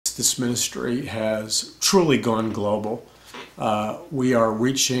this ministry has truly gone global. We are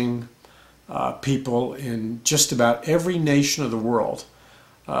reaching people in just about every nation of the world,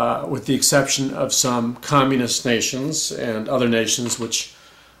 with the exception of some communist nations and other nations which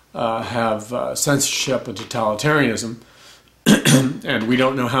have censorship and totalitarianism. And we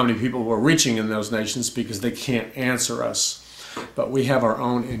don't know how many people we're reaching in those nations because they can't answer us. But we have our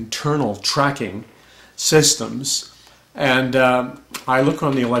own internal tracking systems. And I look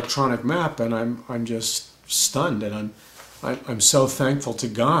on the electronic map and I'm just stunned, and I'm so thankful to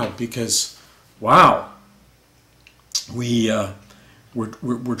God because, wow, we're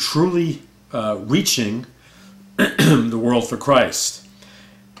truly reaching the world for Christ,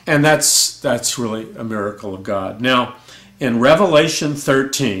 and that's really a miracle of God. Now, in Revelation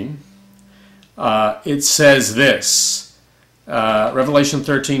 13, it says this. Revelation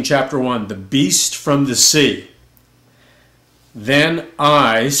 13, chapter 1, the beast from the sea. Then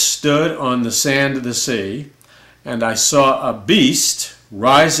I stood on the sand of the sea, and I saw a beast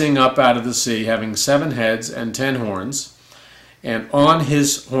rising up out of the sea, having 7 heads and 10 horns, and on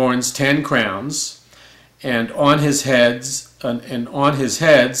his horns 10 crowns, and on his heads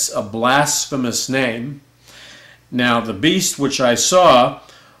a blasphemous name. Now the beast which I saw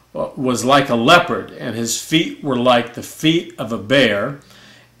was like a leopard, and his feet were like the feet of a bear,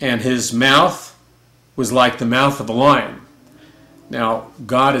 and his mouth was like the mouth of a lion. Now,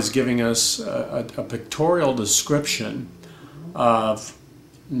 God is giving us a pictorial description of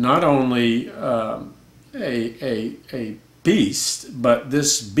not only a beast, but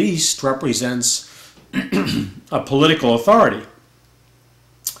this beast represents a political authority.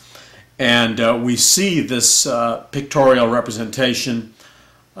 And we see this pictorial representation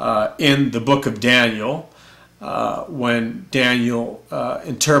in the book of Daniel, when Daniel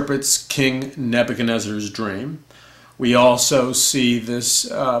interprets King Nebuchadnezzar's dream. We also see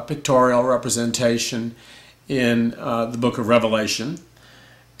this pictorial representation in the book of Revelation.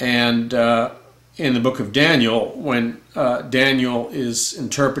 And in the book of Daniel, when Daniel is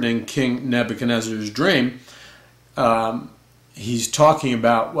interpreting King Nebuchadnezzar's dream, he's talking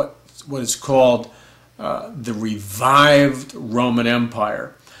about what is called the revived Roman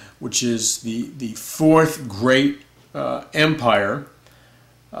Empire, which is the fourth great empire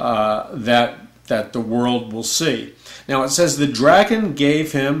that the world will see. Now it says the dragon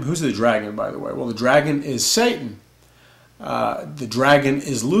gave him, who's the dragon, by the way? Well, the dragon is Satan. The dragon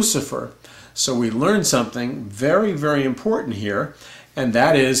is Lucifer. So we learn something very, very important here, and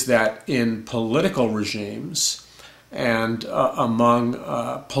that is that in political regimes and among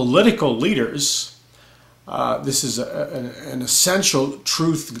political leaders, this is an essential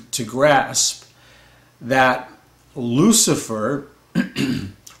truth to grasp, that Lucifer,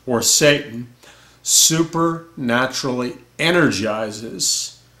 or Satan, supernaturally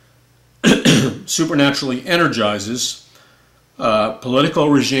energizes political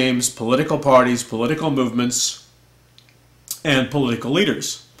regimes, political parties, political movements, and political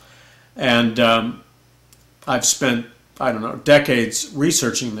leaders. And I've spent, I don't know, decades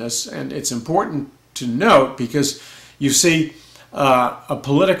researching this, and it's important to note because you see a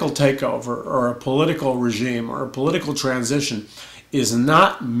political takeover or a political regime or a political transition is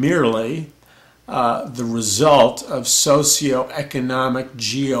not merely the result of socioeconomic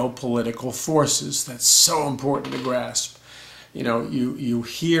geopolitical forces. That's so important to grasp. You know, you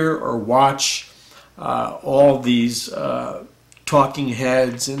hear or watch all these talking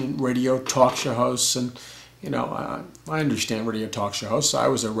heads and radio talk show hosts, and you know, I understand radio talk show hosts. I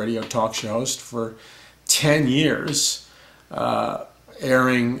was a radio talk show host for 10 years,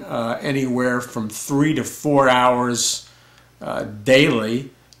 airing anywhere from 3 to 4 hours daily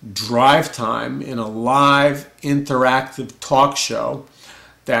drive time in a live interactive talk show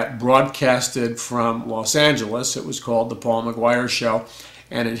that broadcasted from Los Angeles. It was called The Paul McGuire Show,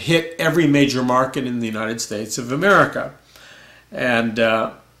 and it hit every major market in the United States of America. And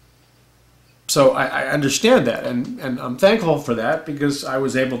so I understand that, and I'm thankful for that because I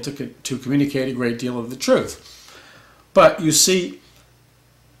was able to communicate a great deal of the truth. But you see,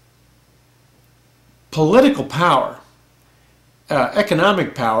 political power,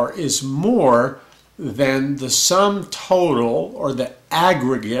 economic power, is more than the sum total, or the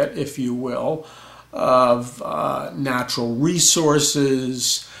aggregate, if you will, of natural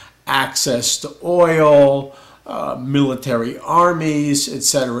resources, access to oil, military armies,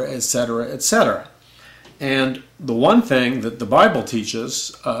 etc., etc., etc. And the one thing that the Bible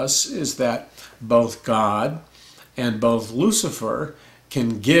teaches us is that both God and both Lucifer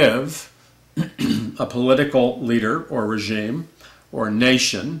can give a political leader or regime or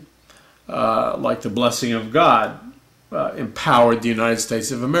nation like the blessing of God. empowered the United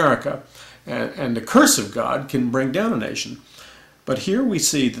States of America. And the curse of God can bring down a nation. But here we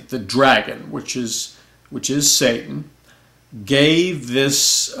see that the dragon, which is Satan, gave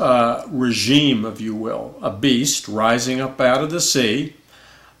this regime, if you will, a beast rising up out of the sea,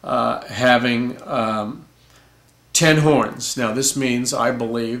 having 10 horns. Now this means, I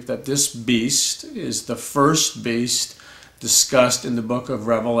believe, that this beast is the first beast discussed in the book of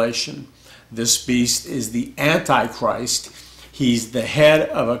Revelation. This beast is the Antichrist. He's the head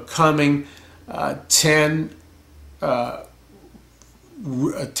of a coming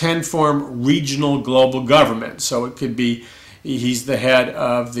 10-form regional global government. So it could be, he's the head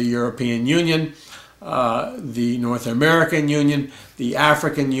of the European Union, the North American Union, the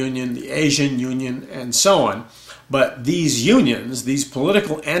African Union, the Asian Union, and so on. But these unions, these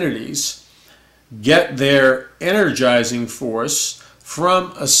political entities, get their energizing force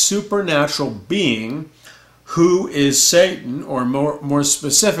from a supernatural being who is Satan, or more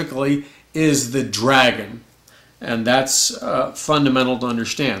specifically, is the dragon. And that's fundamental to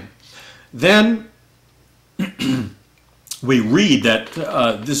understand. Then we read that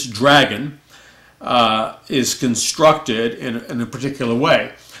this dragon is constructed in a particular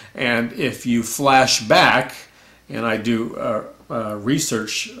way. And if you flash back, and I do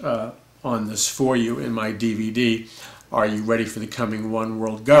research on this for you in my DVD, Are You Ready for the Coming One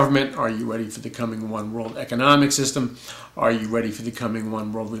World Government? Are you ready for the coming one world economic system? Are you ready for the coming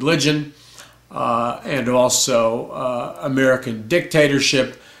one world religion? And also American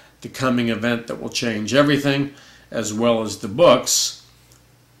dictatorship, the coming event that will change everything, as well as the books.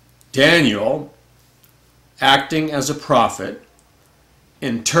 Daniel, acting as a prophet,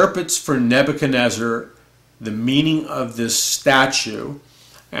 interprets for Nebuchadnezzar the meaning of this statue,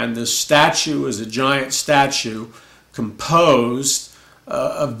 and this statue is a giant statue composed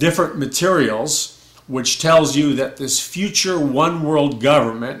of different materials, which tells you that this future one world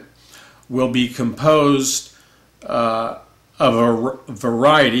government will be composed of a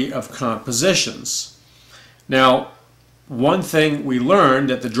variety of compositions. Now, one thing we learned,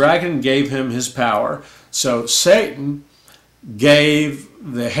 that the dragon gave him his power. So Satan gave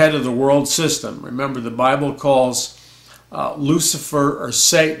the head of the world system. Remember, the Bible calls Lucifer, or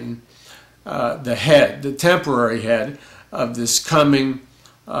Satan, the head, the temporary head of this coming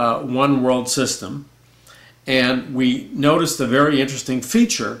one world system. And we noticed a very interesting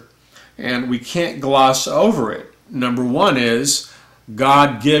feature, and we can't gloss over it. Number one is,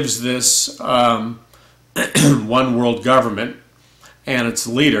 God gives this one world government and its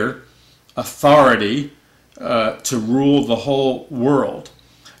leader authority to rule the whole world.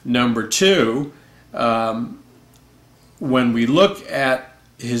 Number two, when we look at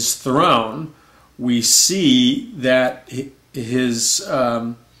his throne, we see that his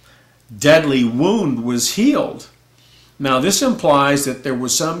deadly wound was healed. Now, this implies that there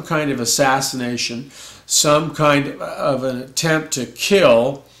was some kind of assassination, some kind of an attempt to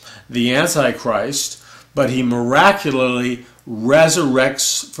kill the Antichrist, but he miraculously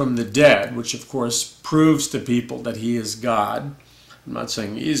resurrects from the dead, which of course proves to people that he is God. I'm not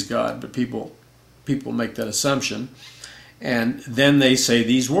saying he is God, but people make that assumption. And then they say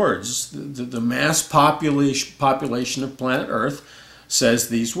these words. The mass population of planet Earth says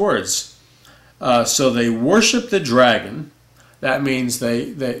these words. So they worship the dragon. That means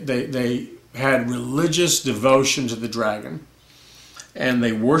they had religious devotion to the dragon, and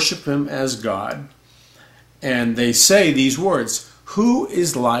they worship him as God. And they say these words: who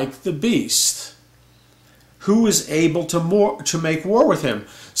is like the beast? Who is able to make war with him?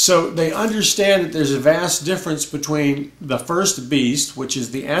 So they understand that there's a vast difference between the first beast, which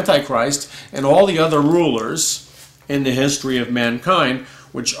is the Antichrist, and all the other rulers in the history of mankind,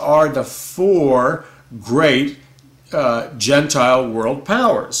 which are the four great Gentile world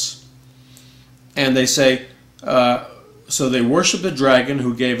powers. And they say, so they worship the dragon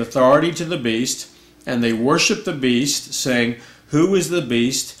who gave authority to the beast, and they worship the beast, saying, who is the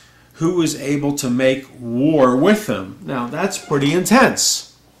beast? Who is able to make war with him? Now that's pretty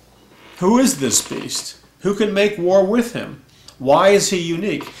intense. Who is this beast? Who can make war with him? Why is he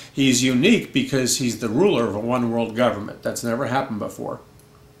unique? He's unique because he's the ruler of a one world government. That's never happened before.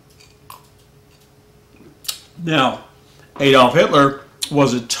 Now, Adolf Hitler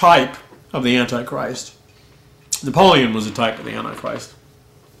was a type of the Antichrist. Napoleon was a type of the Antichrist.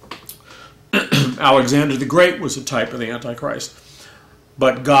 Alexander the Great was a type of the Antichrist.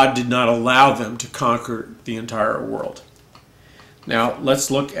 But God did not allow them to conquer the entire world. Now,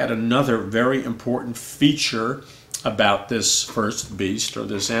 let's look at another very important feature about this first beast, or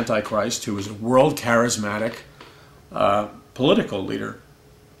this Antichrist, who is a world charismatic political leader.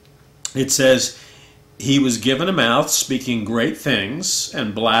 It says, he was given a mouth speaking great things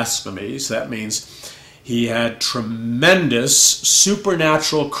and blasphemies. That means he had tremendous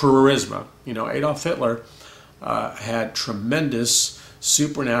supernatural charisma. You know, Adolf Hitler had tremendous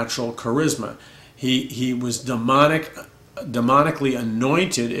supernatural charisma. He was demonically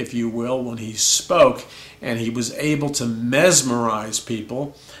anointed, if you will, when he spoke, and he was able to mesmerize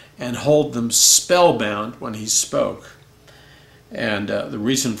people and hold them spellbound when he spoke. And the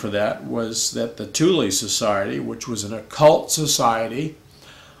reason for that was that the Thule Society, which was an occult society,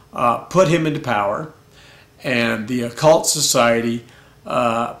 put him into power, and the occult society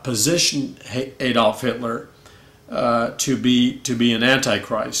positioned Adolf Hitler to be an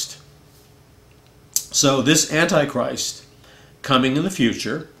antichrist. So this antichrist, coming in the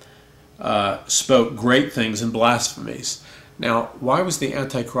future, spoke great things and blasphemies. Now, why was the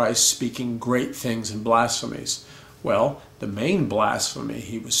antichrist speaking great things and blasphemies? Well, the main blasphemy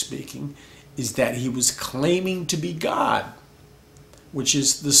he was speaking is that he was claiming to be God, which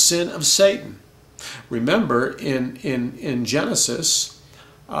is the sin of Satan. Remember, in Genesis,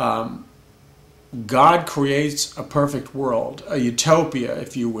 God creates a perfect world, a utopia,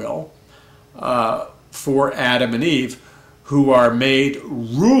 if you will, for Adam and Eve, who are made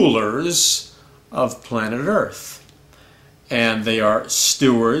rulers of planet Earth. And they are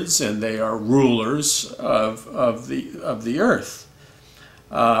stewards and they are rulers of the earth.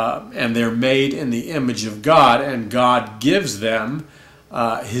 And they're made in the image of God, and God gives them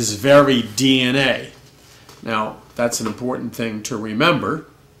his very DNA. Now, that's an important thing to remember,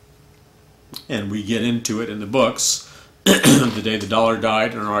 and we get into it in the books. The Day the Dollar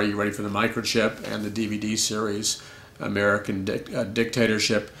Died, and Are You Ready for the Microchip, and the DVD series, American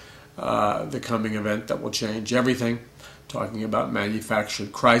Dictatorship, the coming event that will change everything, talking about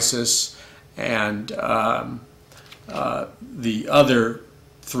manufactured crisis, and the other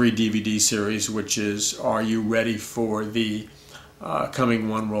 3 DVD series, which is Are You Ready for the Coming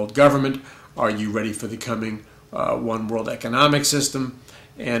One World Government? Are You Ready for the Coming One World Economic System?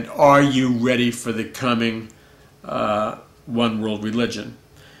 And Are You Ready for the Coming One World Religion?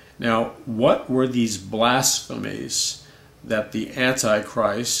 Now, what were these blasphemies that the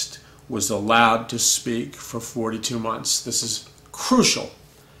Antichrist was allowed to speak for 42 months? This is crucial.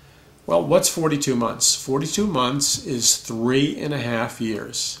 Well, what's 42 months? 42 months is 3.5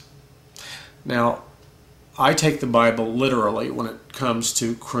 years. Now, I take the Bible literally when it comes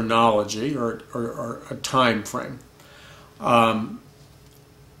to chronology or a time frame.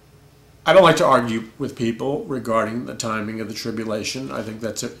 I don't like to argue with people regarding the timing of the tribulation. I think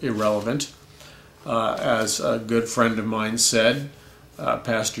that's irrelevant. As a good friend of mine said,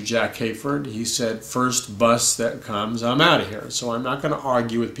 Pastor Jack Hayford, he said, first bus that comes, I'm out of here. So I'm not going to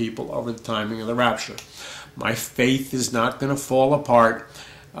argue with people over the timing of the rapture. My faith is not going to fall apart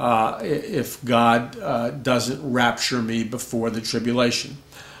if God doesn't rapture me before the tribulation.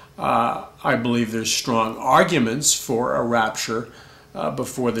 I believe there's strong arguments for a rapture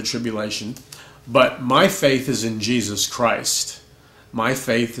before the tribulation, but my faith is in Jesus Christ. My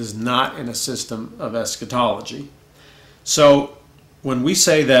faith is not in a system of eschatology. So when we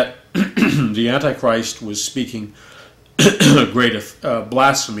say that the Antichrist was speaking great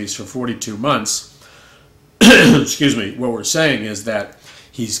blasphemies for 42 months, excuse me, what we're saying is that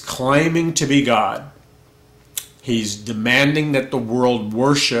he's claiming to be God. He's demanding that the world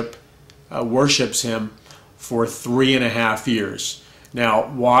worships him for 3.5 years. Now,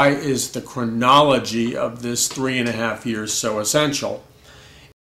 why is the chronology of this 3.5 years so essential?